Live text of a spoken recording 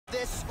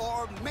this,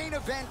 our main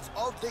event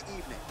of the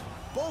evening.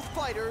 Both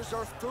fighters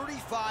are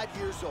 35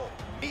 years old.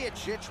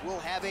 Miocic will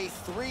have a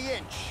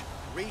 3-inch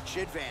reach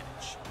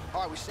advantage.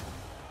 All right, we sit.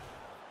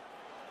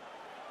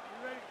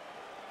 You ready?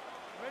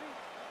 Ready?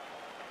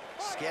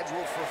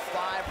 Scheduled for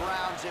 5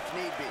 rounds if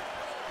need be.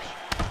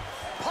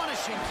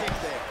 Punishing kick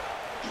there.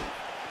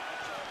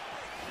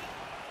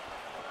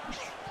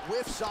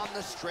 Whiffs on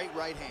the straight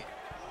right hand.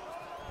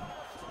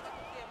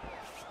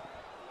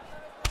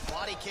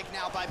 Body kick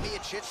now by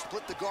Miocic,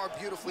 split the guard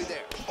beautifully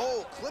there.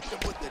 Oh, clipped him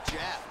with the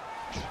jab.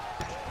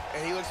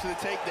 And he looks for the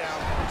takedown.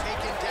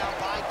 Taken down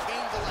by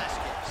Cain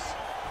Velasquez.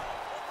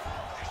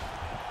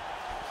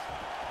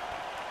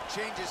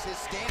 Changes his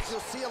stance.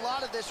 You'll see a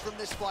lot of this from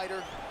this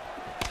fighter.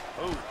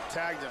 Oh,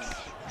 tagged him.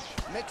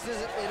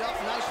 Mixes it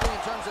up nicely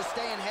in terms of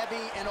staying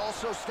heavy and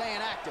also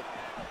staying active.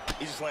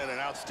 He just landed an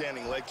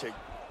outstanding leg kick.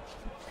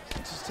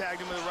 Just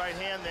tagged him with the right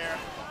hand there.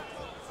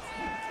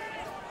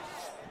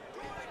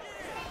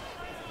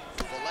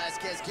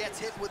 Velasquez gets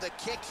hit with a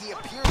kick. He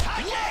appears...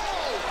 Whoa! He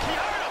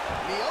hurt him!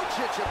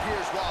 Miocic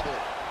appears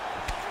wobbly.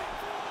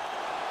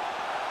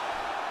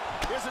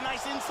 There's a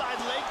nice inside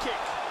leg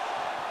kick.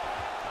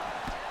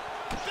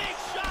 Big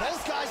shot!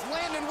 Both guys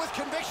landing with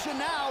conviction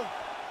now.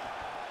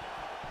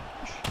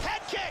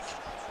 Head kick!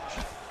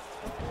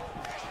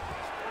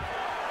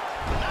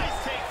 Nice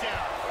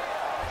takedown.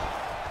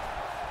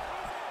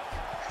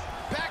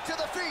 Back to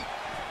the feet.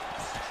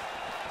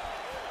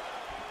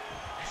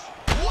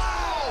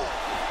 Wow!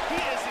 He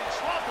is in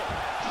trouble.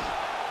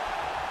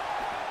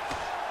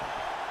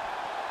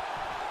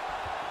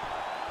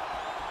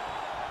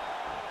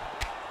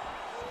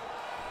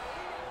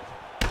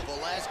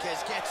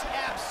 Velasquez gets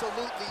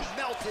absolutely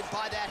melted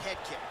by that head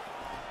kick.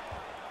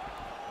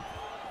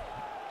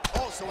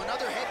 Oh, so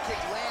another head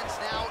kick lands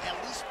now, at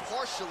least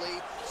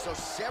partially. So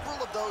several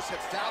of those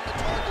have found the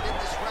target in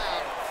this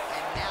round,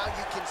 and now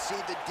you can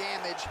see the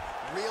damage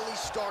really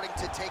starting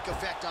to take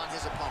effect on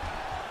his opponent.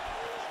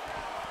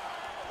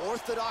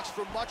 Orthodox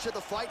for much of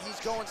the fight. He's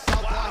going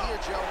southpaw here,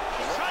 Joe.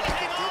 He's trying to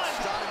hang it did on.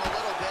 stun him a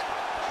little bit.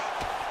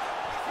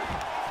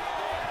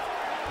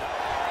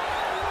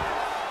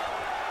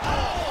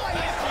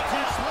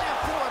 Slam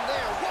for him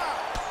there. Wow.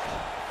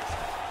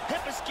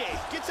 Hip escape.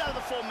 Gets out of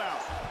the full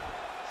mount.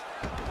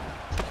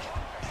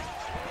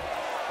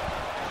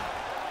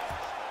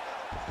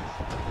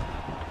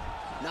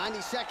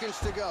 90 seconds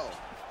to go.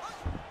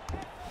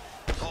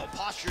 Oh,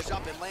 postures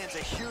up and lands a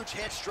huge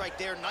head strike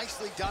there.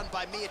 Nicely done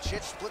by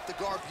Miocic. Split the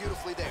guard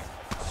beautifully there.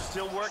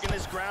 Still working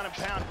his ground and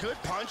pound. Good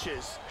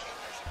punches.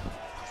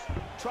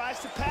 Tries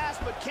to pass,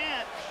 but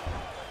can't.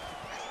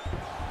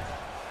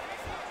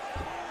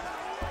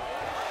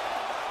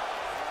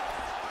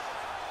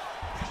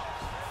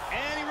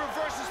 And he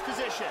reverses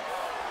position.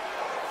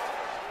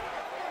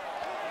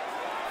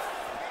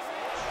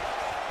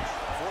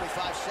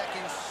 45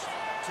 seconds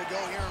to go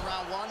here in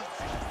round 1.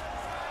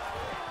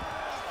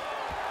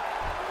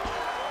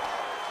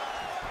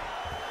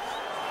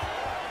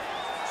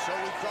 So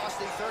we crossed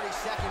the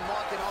 30-second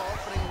mark in our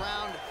opening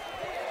round.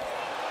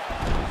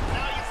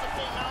 Now he gets the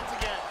full mount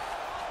again.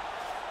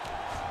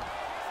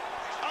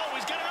 Oh,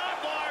 he's got an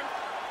arm bar.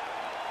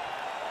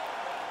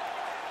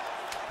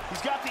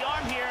 He's got the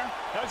arm here.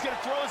 Now he's going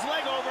to throw his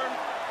leg over.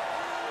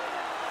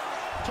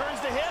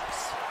 Turns the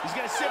hips. He's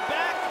going to sit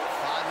back.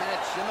 5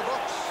 minutes in the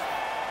books.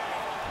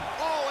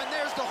 Oh, and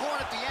there's the horn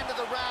at the end of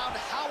the round.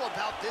 How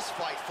about this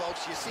fight,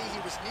 folks? You see, he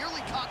was nearly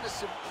caught in a...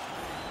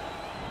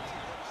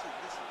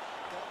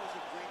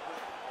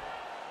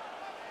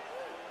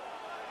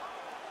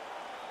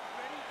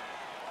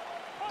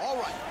 All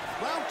right,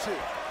 round 2.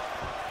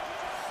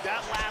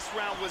 That last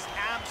round was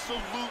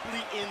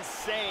absolutely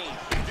insane.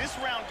 If this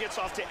round gets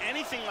off to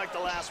anything like the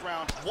last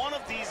round, one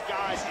of these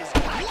guys is...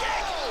 Whoa!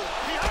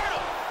 He hurt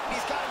him!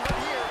 He's got him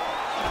right here.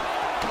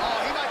 Oh,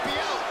 he might be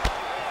out.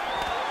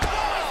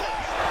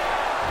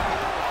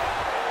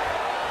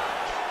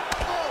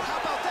 Oh, how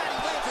about that? He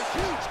lands a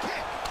huge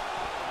kick.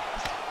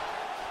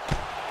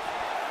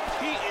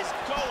 He is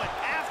going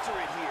after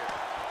it here.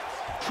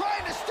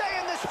 Trying to stay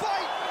in this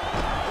fight.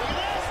 Look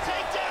at this,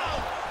 takedown.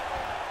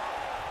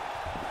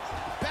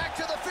 Back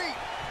to the feet.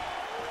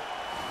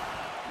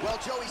 Well,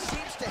 Joey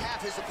seems to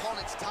have his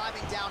opponent's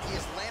timing down. He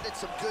has landed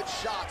some good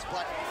shots,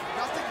 but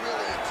nothing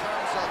really in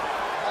terms of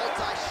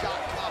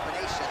multi-shot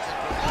combinations. And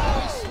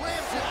he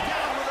slams it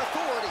down with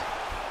authority.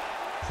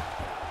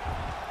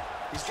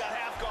 He's got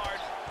half guard.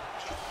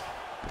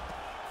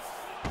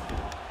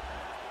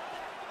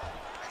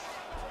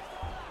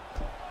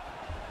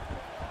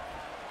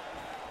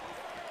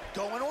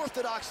 Going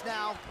orthodox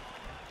now.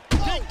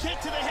 Big kick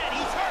to the head.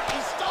 He's hurt.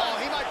 He's stunned. Oh,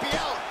 he might be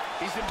out.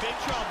 He's in big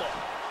trouble.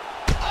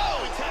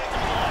 Oh, he tagged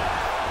him off.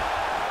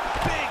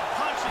 Big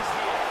punches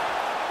here.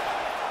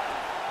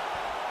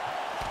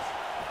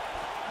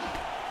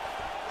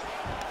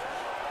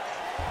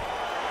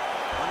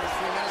 Under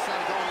 3 minutes now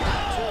to go in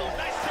round 2. Oh,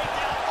 nice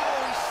takedown. Oh,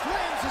 he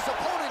slams his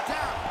opponent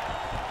down.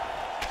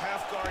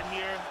 Half guard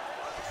here.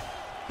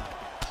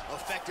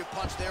 Effective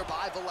punch there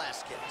by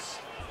Velasquez.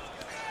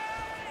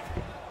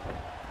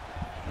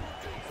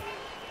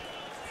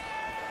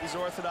 He's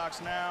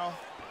orthodox now.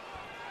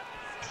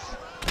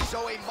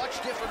 So a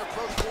much different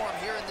approach for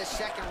him here in this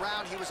second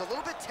round. He was a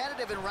little bit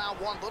tentative in round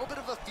one, a little bit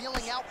of a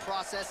feeling out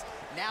process.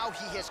 Now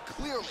he has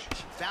clearly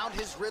found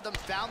his rhythm,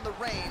 found the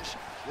range.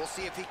 We'll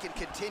see if he can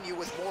continue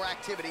with more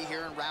activity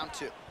here in round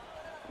two.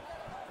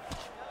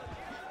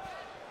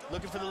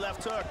 Looking for the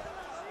left hook.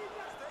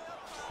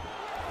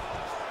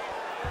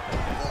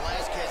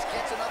 Velasquez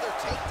gets another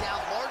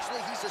takedown.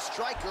 Largely he's a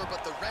striker,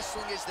 but the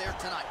wrestling is there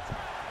tonight.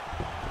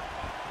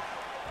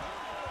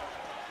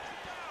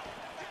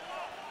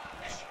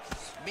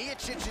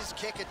 Miocic's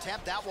kick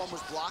attempt, that one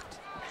was blocked.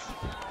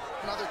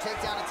 Another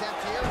takedown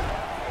attempt here.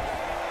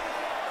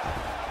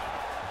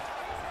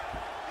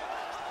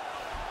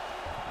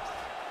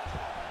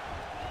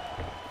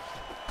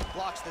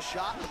 Blocks the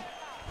shot.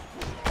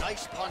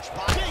 Nice punch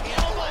by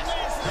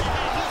Velasquez.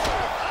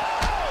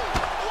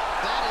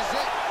 That is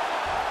it.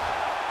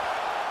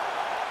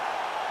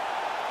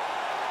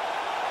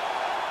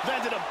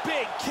 Landed a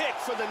big kick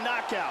for the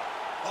knockout.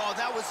 Oh,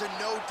 that was a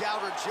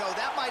no-doubter, Joe.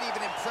 That might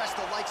even impress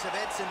the likes of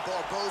Edson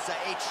Barboza.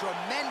 A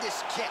tremendous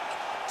kick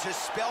to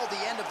spell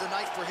the end of the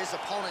night for his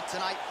opponent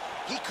tonight.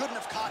 He couldn't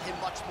have caught him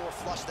much more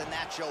flush than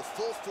that, Joe.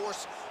 Full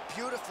force,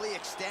 beautifully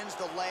extends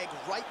the leg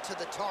right to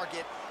the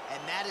target, and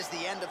that is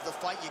the end of the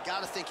fight. You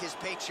got to think his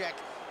paycheck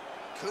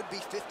could be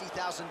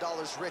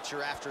 $50,000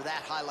 richer after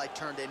that highlight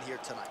turned in here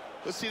tonight.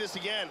 Let's see this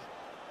again.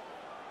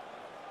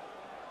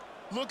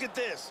 Look at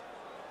this.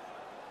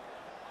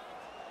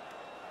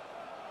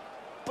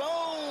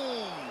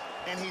 Boom!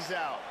 And he's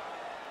out.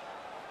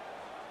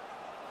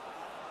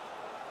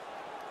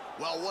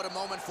 Well, what a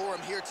moment for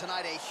him here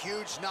tonight. A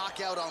huge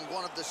knockout on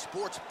one of the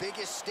sport's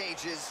biggest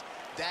stages.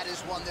 That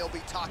is one they'll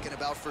be talking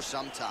about for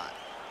some time.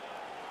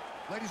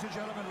 Ladies and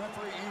gentlemen,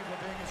 referee Yves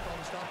Lavigne has called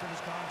a stop to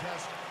this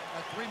contest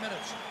at 3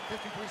 minutes,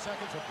 53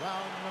 seconds of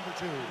round number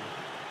 2.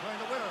 Declaring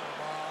the winner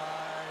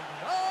by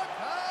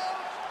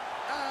knockout,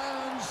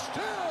 and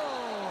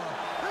still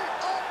the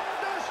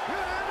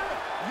undisputed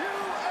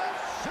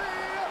UFC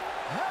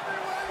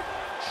heavyweight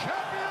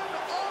champion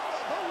of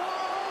the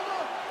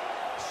world,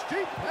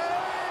 Stipe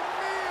Miocic.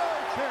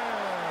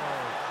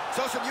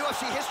 So some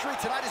UFC history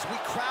tonight as we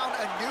crown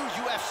a new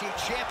UFC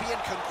champion.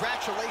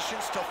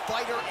 Congratulations to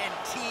fighter and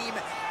team.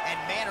 And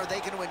man, are they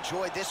going to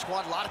enjoy this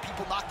one. A lot of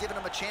people not giving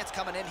him a chance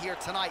coming in here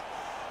tonight.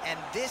 And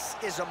this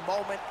is a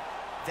moment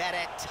that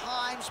at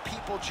times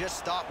people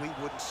just thought we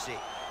wouldn't see.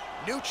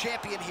 New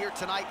champion here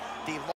tonight. The